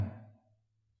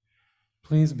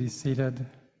Please be seated.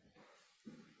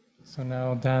 So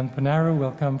now Dan Panaro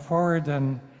will come forward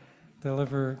and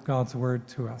deliver God's word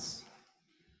to us.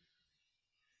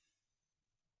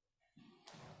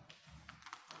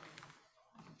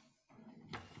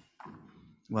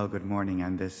 Well, good morning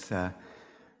on this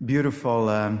beautiful,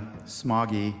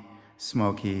 smoggy,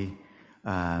 smoky,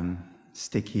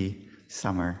 sticky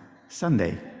summer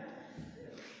Sunday.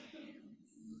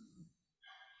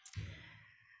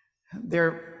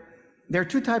 There are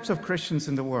two types of Christians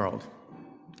in the world: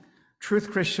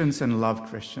 truth Christians and love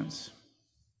Christians.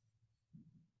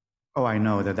 Oh, I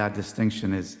know that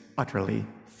distinction is utterly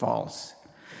false,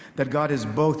 that God is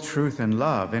both truth and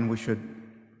love, and we should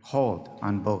hold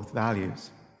on both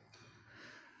values.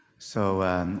 So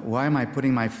why am I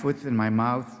putting my foot in my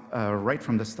mouth right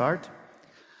from the start?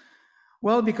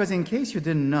 Well, because in case you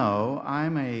didn't know,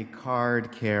 I'm a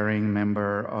card-carrying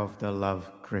member of the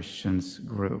Love Christians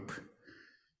group.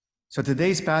 So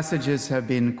today's passages have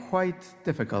been quite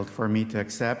difficult for me to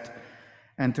accept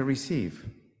and to receive.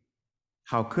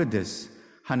 How could this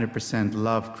 100%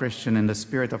 love Christian in the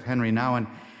spirit of Henry Nouwen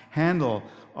handle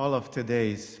all of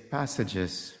today's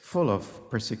passages full of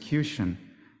persecution,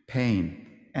 pain,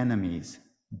 enemies,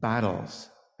 battles,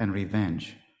 and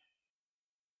revenge?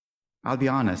 I'll be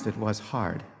honest, it was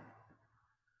hard.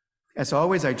 As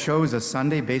always, I chose a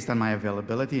Sunday based on my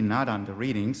availability, not on the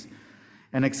readings,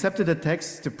 and accepted a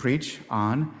text to preach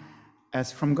on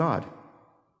as from God.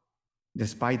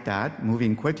 Despite that,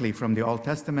 moving quickly from the Old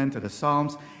Testament to the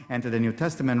Psalms and to the New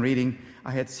Testament reading,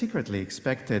 I had secretly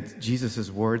expected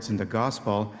Jesus' words in the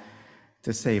gospel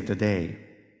to save the day,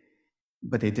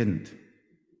 but they didn't.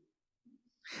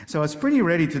 So I was pretty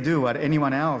ready to do what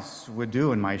anyone else would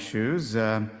do in my shoes,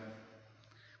 ask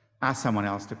someone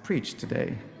else to preach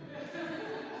today.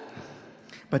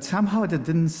 But somehow it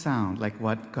didn't sound like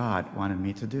what God wanted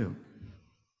me to do.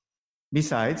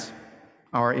 Besides,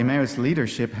 our Emmaus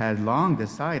leadership had long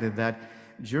decided that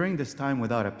during this time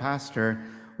without a pastor,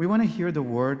 we want to hear the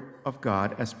word of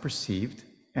God as perceived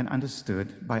and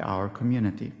understood by our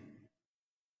community.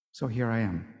 So here I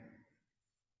am.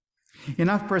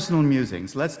 Enough personal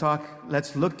musings.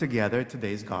 Let's look together at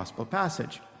today's gospel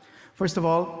passage. First of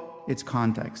all, its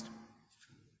context.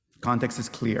 Context is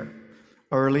clear.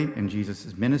 Early in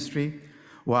Jesus' ministry,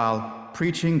 while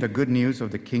preaching the good news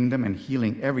of the kingdom and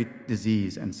healing every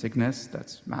disease and sickness,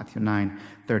 that's Matthew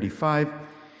 9:35,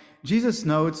 Jesus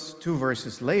notes 2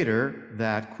 verses later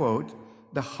that, quote,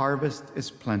 "The harvest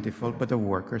is plentiful, but the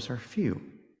workers are few."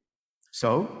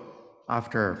 So,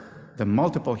 after the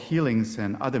multiple healings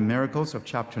and other miracles of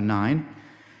chapter 9,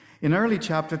 in early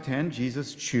chapter 10,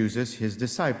 Jesus chooses his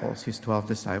disciples, his 12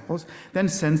 disciples, then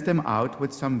sends them out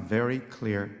with some very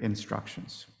clear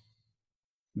instructions.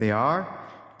 They are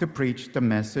to preach the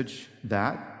message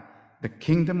that the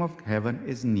kingdom of heaven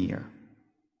is near.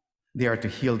 They are to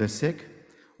heal the sick,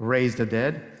 raise the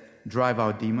dead, drive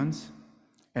out demons,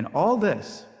 and all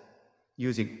this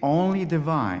using only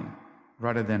divine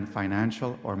rather than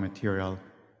financial or material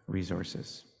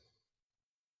resources.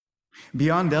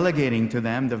 Beyond delegating to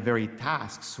them the very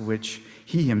tasks which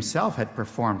he himself had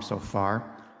performed so far,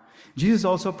 Jesus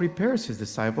also prepares his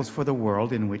disciples for the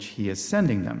world in which he is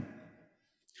sending them.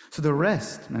 So the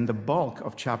rest and the bulk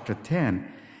of chapter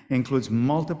 10 includes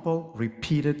multiple,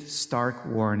 repeated, stark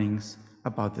warnings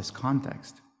about this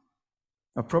context,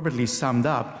 appropriately summed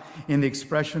up in the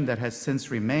expression that has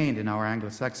since remained in our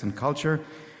Anglo-Saxon culture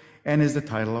and is the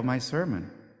title of my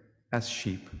sermon, "As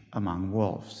Sheep Among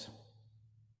Wolves."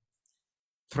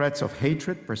 Threats of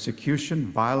hatred, persecution,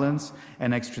 violence,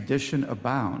 and extradition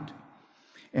abound,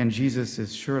 and Jesus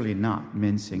is surely not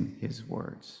mincing his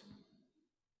words.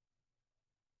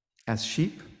 As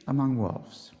sheep among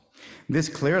wolves. This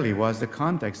clearly was the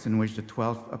context in which the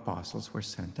 12 apostles were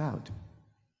sent out.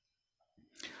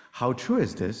 How true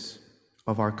is this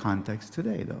of our context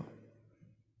today, though?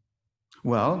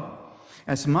 Well,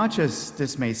 as much as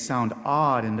this may sound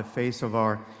odd in the face of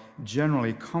our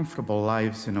generally comfortable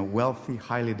lives in a wealthy,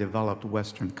 highly developed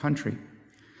Western country,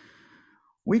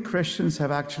 we Christians have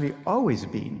actually always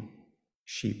been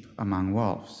sheep among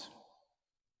wolves.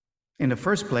 In the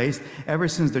first place, ever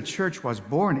since the church was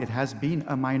born, it has been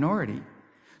a minority,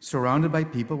 surrounded by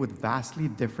people with vastly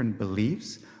different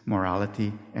beliefs,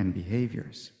 morality, and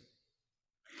behaviors.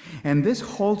 And this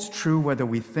holds true whether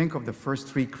we think of the first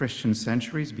 3 Christian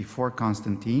centuries before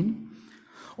Constantine,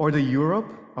 or the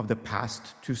Europe of the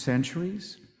past 2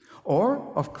 centuries,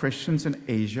 or of Christians in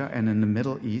Asia and in the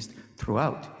Middle East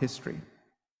throughout history.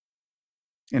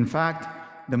 In fact,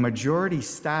 the majority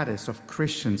status of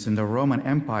Christians in the Roman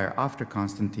Empire after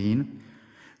Constantine,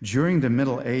 during the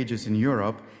Middle Ages in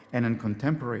Europe and in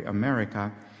contemporary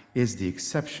America, is the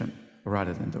exception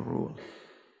rather than the rule.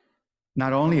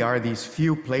 Not only are these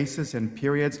few places and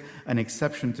periods an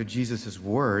exception to Jesus'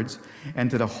 words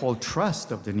and to the whole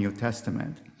trust of the New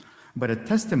Testament, but a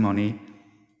testimony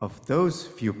of those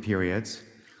few periods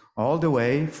all the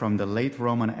way from the late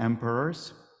Roman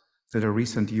emperors to the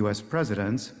recent US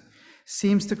presidents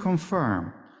seems to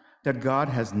confirm that God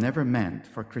has never meant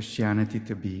for Christianity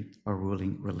to be a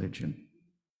ruling religion.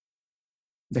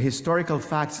 The historical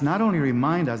facts not only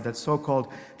remind us that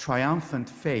so-called triumphant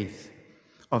faith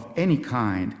of any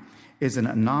kind is an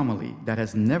anomaly that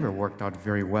has never worked out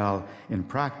very well in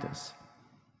practice,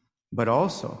 but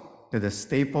also that the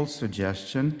staple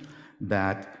suggestion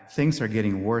that things are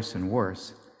getting worse and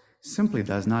worse simply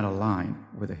does not align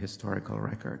with the historical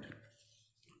record.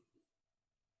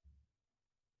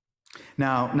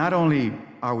 Now, not only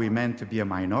are we meant to be a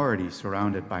minority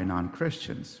surrounded by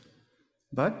non-Christians,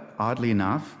 but oddly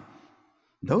enough,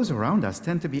 those around us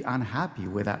tend to be unhappy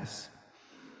with us,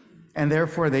 and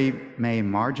therefore they may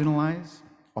marginalize,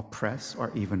 oppress,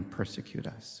 or even persecute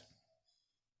us.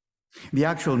 The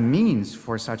actual means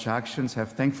for such actions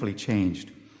have thankfully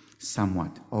changed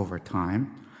somewhat over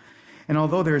time, and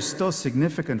although there is still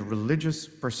significant religious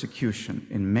persecution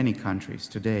in many countries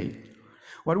today,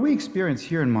 what we experience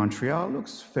here in Montreal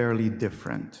looks fairly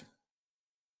different.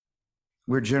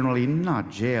 We're generally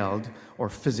not jailed or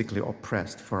physically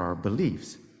oppressed for our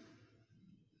beliefs.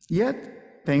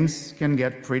 Yet, things can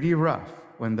get pretty rough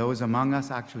when those among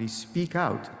us actually speak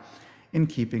out in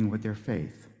keeping with their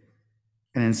faith,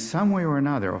 and in some way or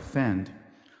another offend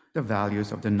the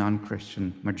values of the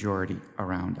non-Christian majority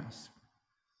around us.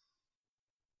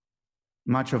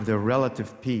 Much of the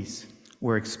relative peace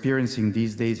we're experiencing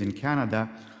these days in Canada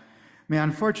may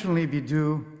unfortunately be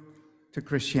due to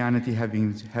Christianity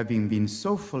having been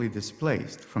so fully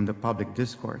displaced from the public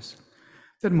discourse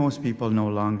that most people no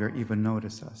longer even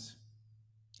notice us,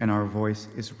 and our voice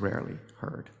is rarely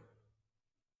heard.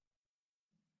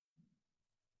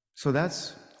 So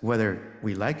that's, whether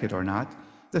we like it or not,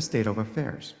 the state of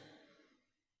affairs.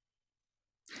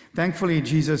 Thankfully,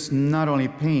 Jesus not only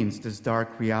paints this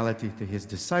dark reality to his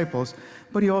disciples,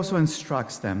 but he also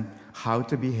instructs them how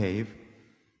to behave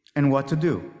and what to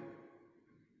do.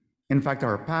 In fact,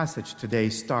 our passage today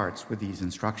starts with these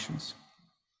instructions.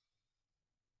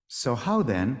 So how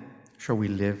then shall we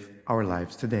live our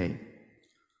lives today?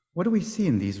 What do we see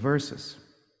in these verses?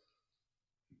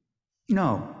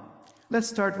 No, let's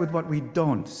start with what we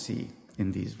don't see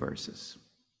in these verses.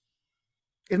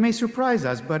 It may surprise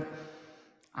us, but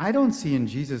I don't see in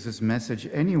Jesus' message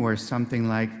anywhere something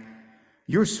like,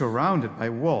 "You're surrounded by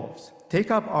wolves. Take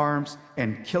up arms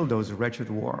and kill those wretched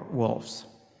wolves."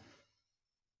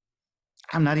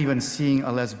 I'm not even seeing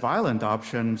a less violent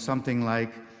option, something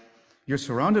like, "You're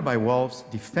surrounded by wolves,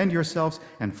 defend yourselves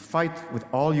and fight with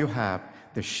all you have.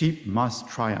 The sheep must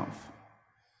triumph."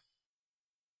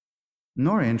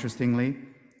 Nor, interestingly,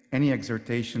 any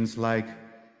exhortations like,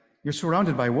 "You're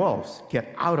surrounded by wolves,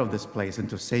 get out of this place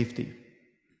into safety."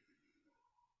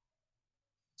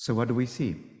 So what do we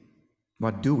see?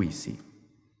 What do we see?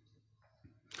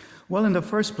 Well, in the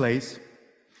first place,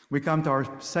 we come to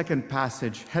our second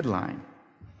passage headline: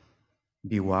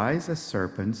 "Be wise as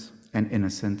serpents and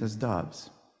innocent as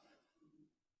doves."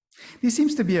 This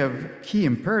seems to be a key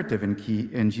imperative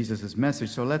in Jesus' message,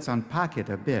 so let's unpack it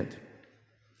a bit.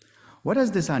 What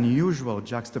does this unusual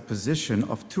juxtaposition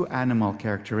of two animal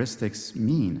characteristics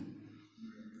mean?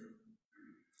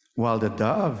 While the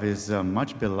dove is a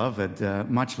much beloved,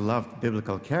 much loved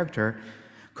biblical character,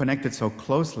 connected so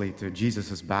closely to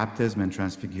Jesus' baptism and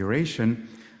transfiguration,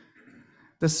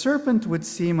 the serpent would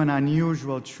seem an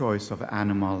unusual choice of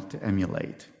animal to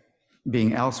emulate,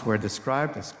 being elsewhere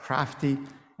described as crafty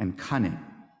and cunning,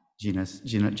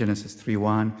 Genesis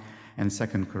 3:1 and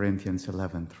 2 Corinthians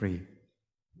 11:3.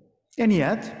 And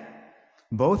yet,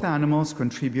 both animals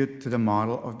contribute to the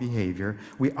model of behavior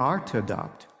we are to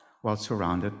adopt while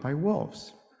surrounded by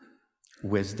wolves: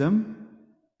 wisdom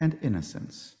and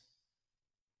innocence.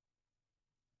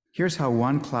 Here's how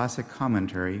one classic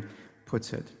commentary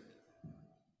puts it: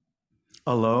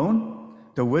 "Alone,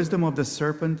 the wisdom of the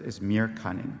serpent is mere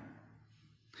cunning,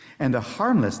 and the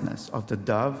harmlessness of the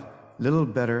dove little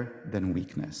better than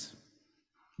weakness.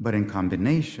 But in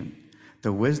combination,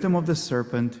 the wisdom of the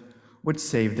serpent would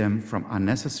save them from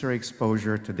unnecessary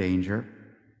exposure to danger,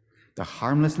 the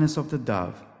harmlessness of the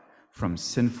dove from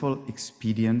sinful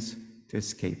expedients to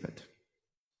escape it."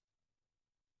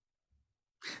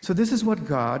 So this is what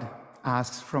God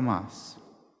asks from us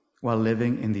while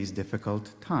living in these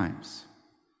difficult times.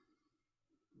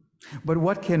 But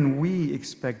what can we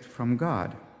expect from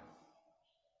God?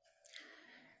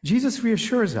 Jesus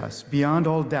reassures us beyond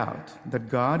all doubt that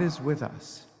God is with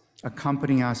us,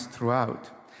 accompanying us throughout,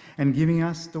 and giving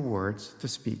us the words to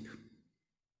speak.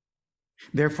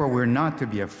 Therefore, we're not to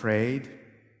be afraid,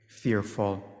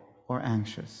 fearful, or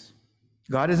anxious.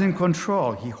 God is in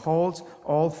control. He holds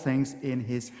all things in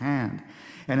his hand.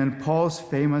 And in Paul's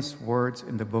famous words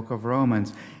in the book of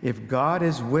Romans, if God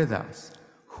is with us,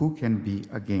 who can be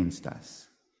against us?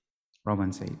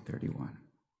 Romans 8:31.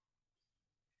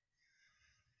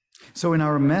 So in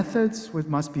our methods, we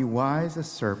must be wise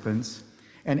as serpents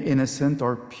and innocent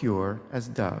or pure as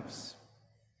doves.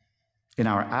 In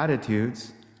our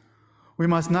attitudes, we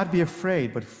must not be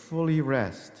afraid, but fully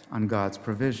rest on God's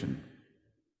provision.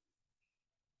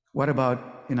 What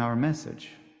about in our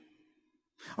message?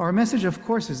 Our message, of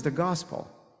course, is the gospel.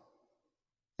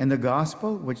 And the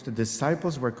gospel, which the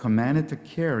disciples were commanded to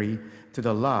carry to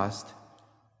the lost,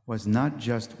 was not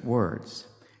just words,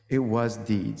 it was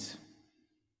deeds.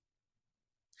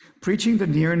 Preaching the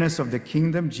nearness of the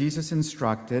kingdom, Jesus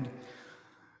instructed,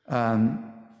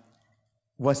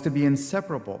 was to be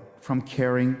inseparable from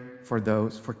caring for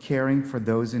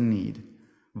those in need,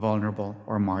 vulnerable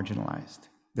or marginalized,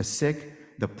 the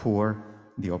sick, the poor,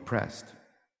 the oppressed.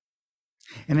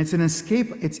 And it's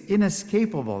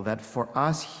inescapable that for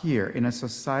us here in a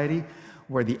society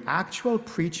where the actual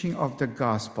preaching of the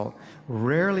gospel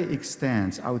rarely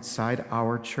extends outside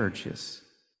our churches,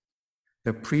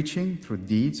 the preaching through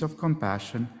deeds of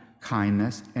compassion,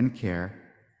 kindness, and care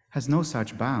has no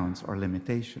such bounds or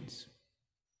limitations.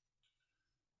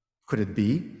 Could it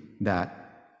be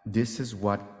that this is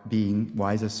what being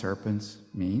wise as serpents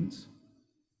means?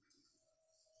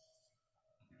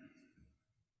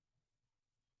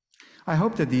 I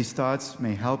hope that these thoughts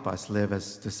may help us live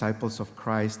as disciples of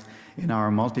Christ in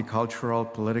our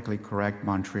multicultural, politically correct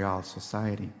Montreal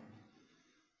society.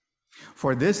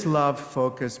 For this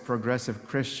love-focused, progressive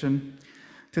Christian,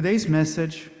 today's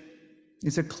message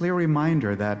is a clear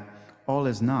reminder that all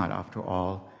is not, after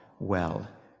all, well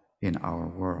in our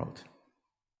world.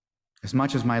 As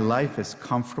much as my life is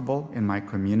comfortable in my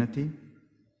community,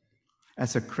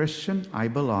 as a Christian, I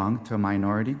belong to a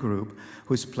minority group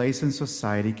whose place in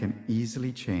society can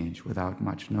easily change without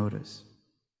much notice.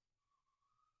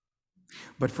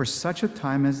 But for such a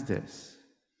time as this,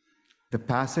 the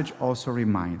passage also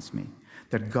reminds me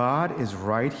that God is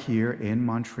right here in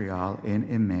Montreal, in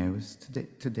Emmaus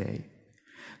today,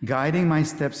 guiding my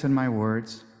steps and my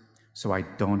words so I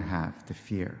don't have to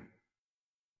fear.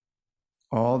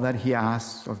 All that he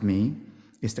asks of me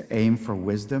is to aim for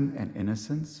wisdom and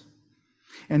innocence,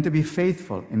 and to be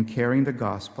faithful in carrying the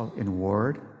gospel in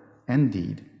word and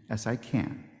deed as I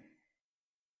can.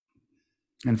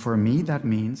 And for me, that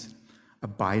means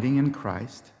abiding in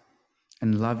Christ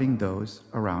and loving those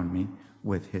around me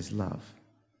with his love.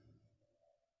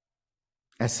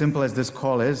 As simple as this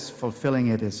call is, fulfilling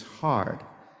it is hard,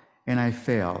 and I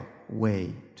fail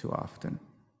way too often.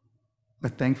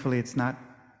 But thankfully, it's not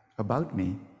about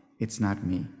me, it's not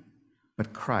me,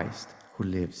 but Christ who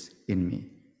lives in me.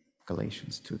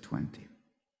 Galatians 2:20.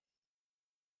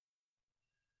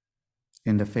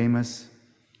 In the famous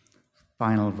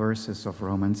final verses of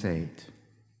Romans 8,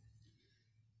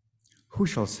 who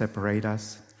shall separate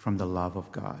us from the love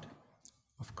of God,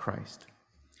 of Christ?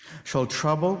 Shall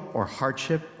trouble or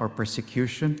hardship or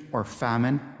persecution or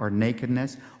famine or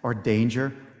nakedness or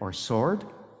danger or sword?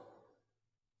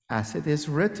 As it is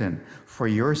written, for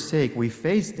your sake we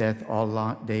face death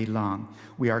all day long.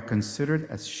 We are considered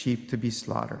as sheep to be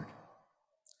slaughtered.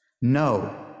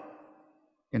 No,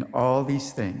 in all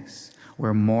these things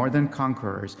we're more than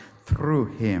conquerors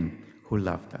through him who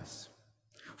loved us.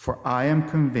 For I am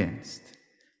convinced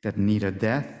that neither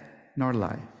death nor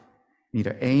life,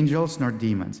 neither angels nor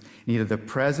demons, neither the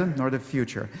present nor the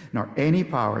future, nor any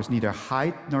powers, neither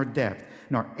height nor depth,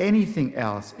 nor anything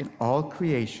else in all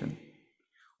creation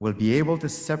will be able to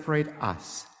separate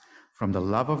us from the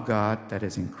love of God that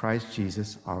is in Christ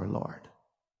Jesus our Lord.